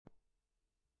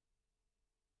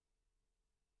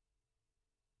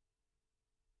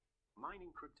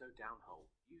Mining crypto downhole,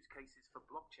 use cases for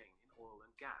blockchain in oil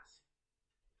and gas.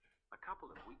 A couple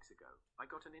of weeks ago, I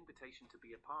got an invitation to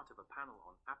be a part of a panel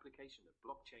on application of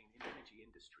blockchain in energy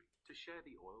industry to share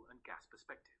the oil and gas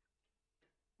perspective.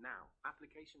 Now,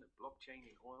 application of blockchain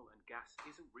in oil and gas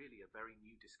isn't really a very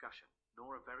new discussion,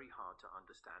 nor a very hard to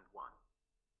understand one.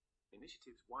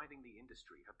 Initiatives widening the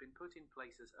industry have been put in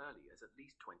place as early as at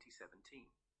least 2017.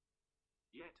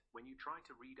 Yet, when you try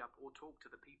to read up or talk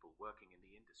to the people working in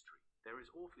the industry, there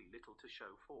is awfully little to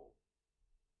show for.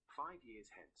 5 years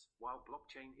hence, while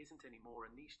blockchain isn't anymore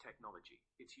a niche technology,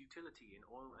 its utility in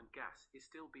oil and gas is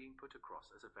still being put across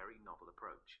as a very novel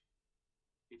approach.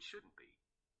 It shouldn't be.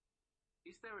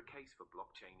 Is there a case for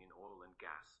blockchain in oil and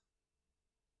gas?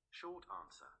 Short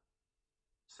answer.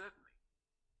 Certainly.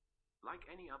 Like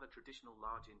any other traditional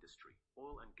large industry,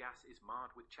 oil and gas is marred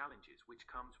with challenges which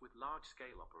comes with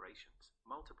large-scale operations,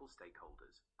 multiple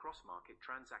stakeholders, cross-market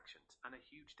transactions, and a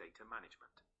huge data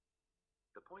management.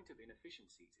 The point of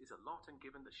inefficiencies is a lot, and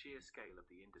given the sheer scale of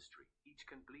the industry, each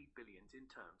can bleed billions in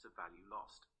terms of value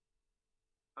lost.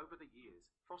 Over the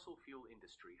years, fossil fuel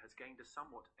industry has gained a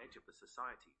somewhat edge of the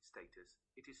society status.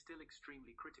 It is still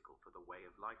extremely critical for the way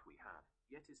of life we have,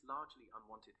 yet is largely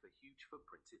unwanted for huge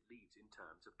footprints it leaves in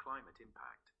terms of climate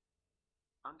impact.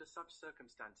 Under such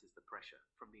circumstances, the pressure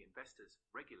from the investors,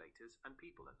 regulators, and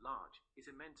people at large is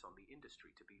immense on the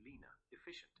industry to be leaner,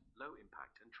 efficient, low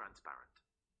impact, and transparent.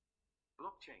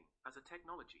 Blockchain, as a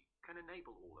technology, can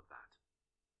enable all of that.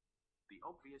 The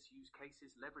obvious use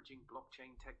cases leveraging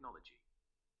blockchain technology.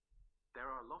 There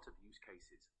are a lot of use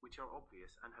cases, which are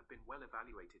obvious and have been well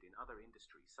evaluated in other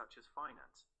industries such as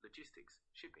finance, logistics,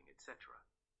 shipping, etc.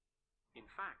 In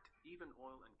fact, even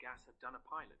oil and gas have done a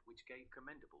pilot which gave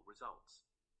commendable results.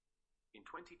 In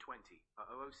 2020, a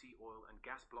OOC oil and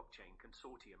gas blockchain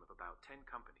consortium of about 10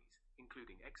 companies,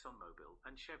 including ExxonMobil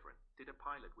and Chevron, did a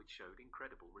pilot which showed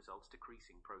incredible results,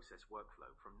 decreasing process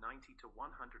workflow from 90 to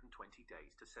 120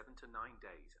 days to 7 to 9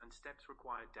 days, and steps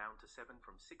required down to 7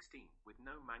 from 16, with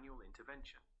no manual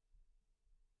intervention.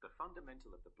 The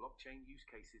fundamental of the blockchain use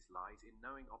cases lies in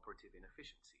knowing operative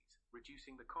inefficiencies,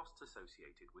 reducing the costs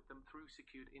associated with them through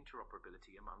secured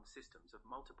interoperability among systems of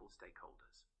multiple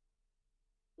stakeholders.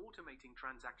 Automating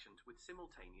transactions with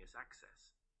simultaneous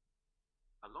access.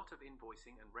 A lot of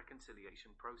invoicing and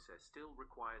reconciliation process still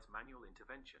requires manual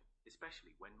intervention,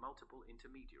 especially when multiple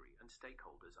intermediary and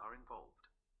stakeholders are involved.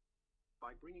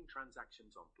 By bringing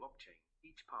transactions on blockchain,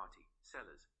 each party,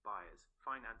 sellers, buyers,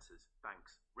 financiers,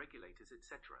 banks, regulators,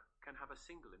 etc., can have a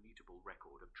single immutable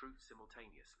record of truth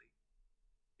simultaneously.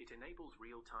 It enables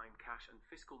real-time cash and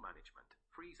fiscal management,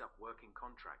 frees up working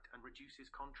contract, and reduces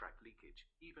contract leakage,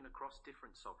 even across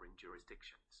different sovereign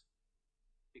jurisdictions.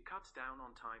 It cuts down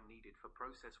on time needed for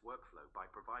process workflow by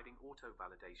providing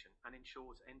auto-validation and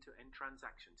ensures end-to-end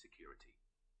transaction security.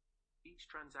 Each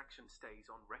transaction stays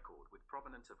on record with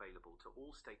provenance available to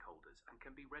all stakeholders and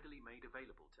can be readily made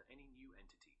available to any new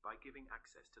entity by giving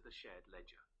access to the shared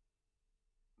ledger.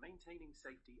 Maintaining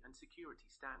safety and security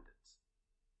standards.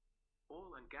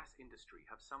 Oil and gas industry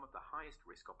have some of the highest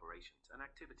risk operations and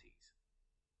activities.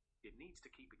 It needs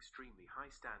to keep extremely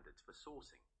high standards for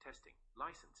sourcing, testing,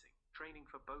 licensing, training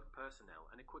for both personnel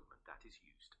and equipment that is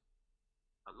used.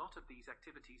 A lot of these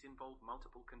activities involve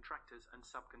multiple contractors and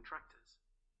subcontractors.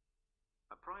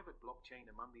 A private blockchain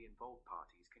among the involved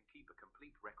parties can keep a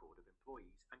complete record of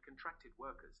employees and contracted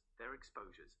workers, their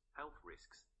exposures, health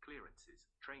risks, clearances,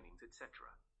 trainings, etc.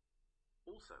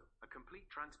 Also, a complete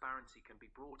transparency can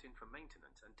be brought in for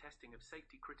maintenance and testing of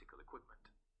safety-critical equipment.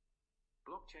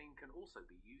 Blockchain can also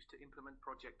be used to implement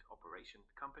project operation,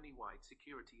 company-wide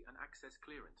security and access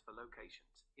clearance for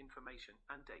locations, information,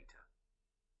 and data.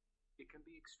 It can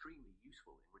be extremely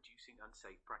useful in reducing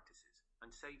unsafe practices, and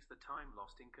saves the time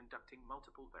lost in conducting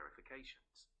multiple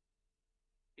verifications.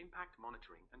 Impact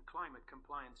monitoring and climate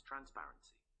compliance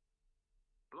transparency.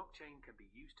 Blockchain can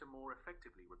be used to more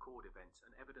effectively record events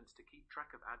and evidence to keep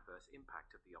track of adverse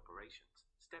impact of the operations,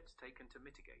 steps taken to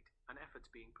mitigate, and efforts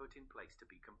being put in place to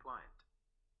be compliant.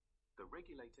 The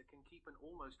regulator can keep an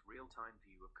almost real-time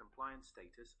view of compliance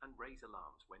status and raise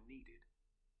alarms when needed.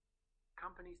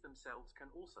 Companies themselves can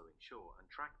also ensure and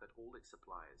track that all its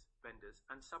suppliers, vendors,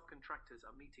 and subcontractors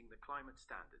are meeting the climate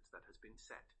standards that has been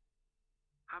set.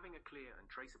 Having a clear and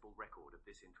traceable record of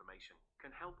this information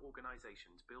can help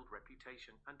organizations build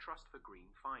reputation and trust for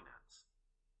green finance.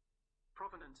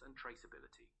 Provenance and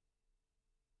traceability.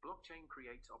 Blockchain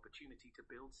creates opportunity to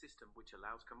build system which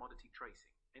allows commodity tracing,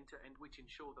 end-to-end, which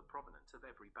ensure the provenance of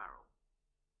every barrel.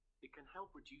 It can help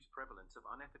reduce prevalence of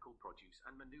unethical produce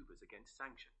and maneuvers against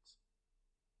sanctions.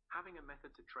 Having a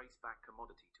method to trace back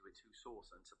commodity to its source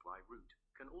and supply route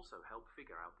can also help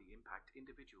figure out the impact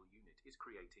individual unit is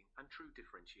creating, and true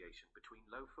differentiation between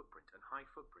low footprint and high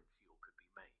footprint fuel could be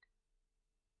made.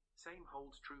 Same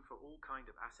holds true for all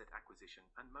kind of asset acquisition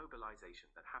and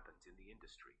mobilization that happens in the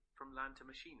industry, from land to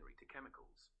machinery to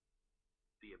chemicals.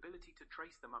 The ability to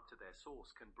trace them up to their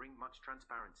source can bring much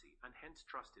transparency and hence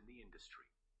trust in the industry.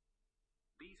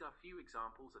 These are few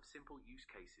examples of simple use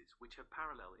cases which have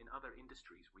parallel in other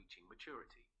industries reaching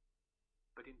maturity.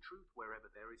 But in truth, wherever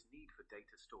there is need for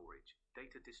data storage,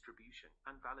 data distribution,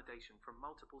 and validation from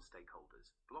multiple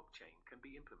stakeholders, blockchain can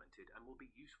be implemented and will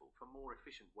be useful for more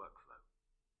efficient workflow.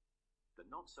 The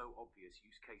not-so-obvious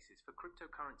use cases for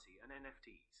cryptocurrency and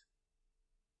NFTs.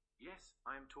 Yes,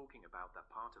 I am talking about that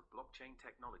part of blockchain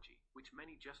technology which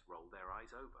many just roll their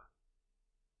eyes over.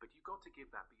 But you got to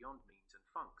give that beyond memes and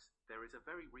funks, there is a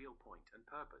very real point and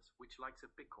purpose which likes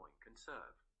of Bitcoin can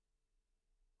serve.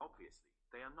 Obviously,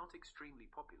 they are not extremely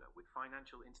popular with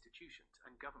financial institutions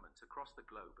and governments across the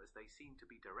globe, as they seem to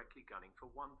be directly gunning for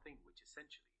one thing, which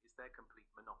essentially is their complete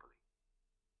monopoly: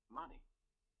 money.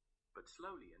 But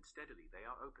slowly and steadily they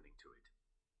are opening to it.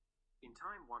 In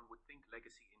time, one would think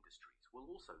legacy industries will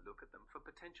also look at them for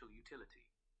potential utility.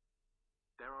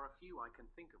 There are a few I can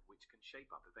think of which can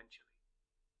shape up eventually.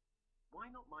 Why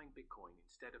not mine Bitcoin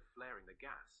instead of flaring the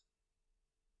gas?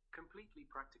 Completely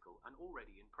practical and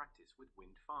already in practice with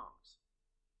wind farms.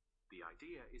 The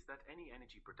idea is that any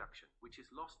energy production which is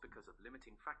lost because of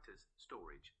limiting factors,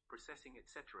 storage, processing,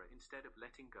 etc., instead of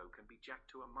letting go, can be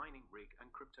jacked to a mining rig,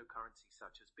 and cryptocurrency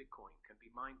such as Bitcoin can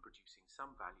be mined, producing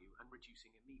some value and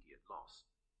reducing immediate loss.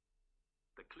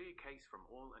 The clear case from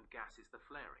oil and gas is the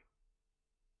flaring.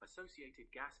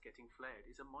 Associated gas getting flared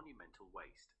is a monumental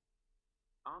waste.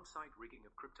 On-site rigging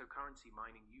of cryptocurrency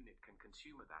mining unit can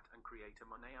consume that and create a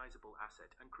monetizable asset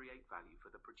and create value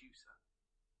for the producer.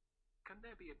 Can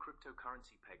there be a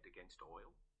cryptocurrency pegged against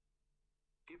oil?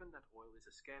 Given that oil is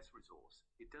a scarce resource,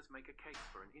 it does make a case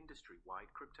for an industry-wide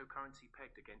cryptocurrency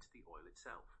pegged against the oil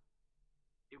itself.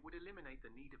 It would eliminate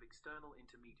the need of external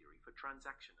intermediary for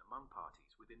transaction among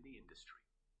parties within the industry.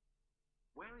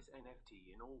 Where is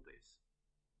NFT in all this?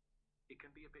 It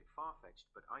can be a bit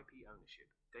far-fetched, but IP ownership,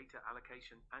 data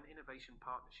allocation, and innovation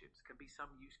partnerships can be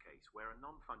some use case where a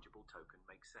non-fungible token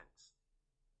makes sense.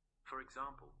 For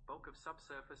example, bulk of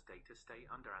subsurface data stay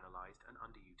underanalyzed and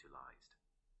underutilized.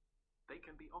 They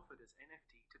can be offered as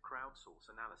NFT to crowdsource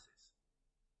analysis.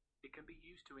 It can be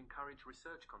used to encourage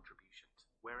research contributions,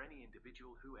 where any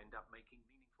individual who end up making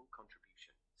meaningful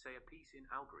contribution, say a piece in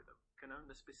algorithm, can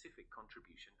own the specific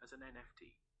contribution as an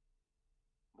NFT.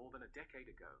 More than a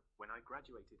decade ago, when I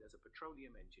graduated as a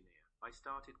petroleum engineer, I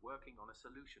started working on a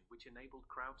solution which enabled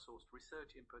crowdsourced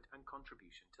research input and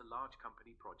contribution to large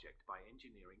company project by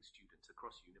engineering students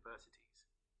across universities.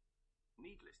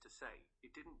 Needless to say,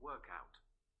 it didn't work out.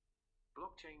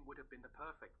 Blockchain would have been the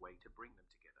perfect way to bring them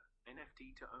together,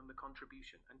 NFT to own the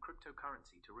contribution and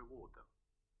cryptocurrency to reward them.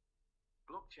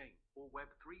 Blockchain, or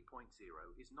Web 3.0,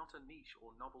 is not a niche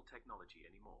or novel technology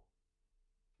anymore.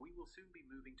 We will soon be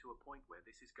moving to a point where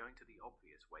this is going to the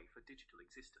obvious way for digital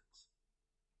existence.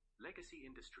 Legacy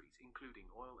industries, including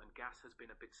oil and gas, has been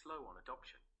a bit slow on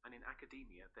adoption, and in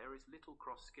academia there is little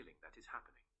cross-skilling that is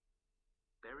happening.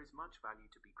 There is much value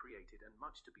to be created and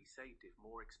much to be saved if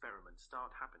more experiments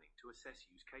start happening to assess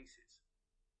use cases.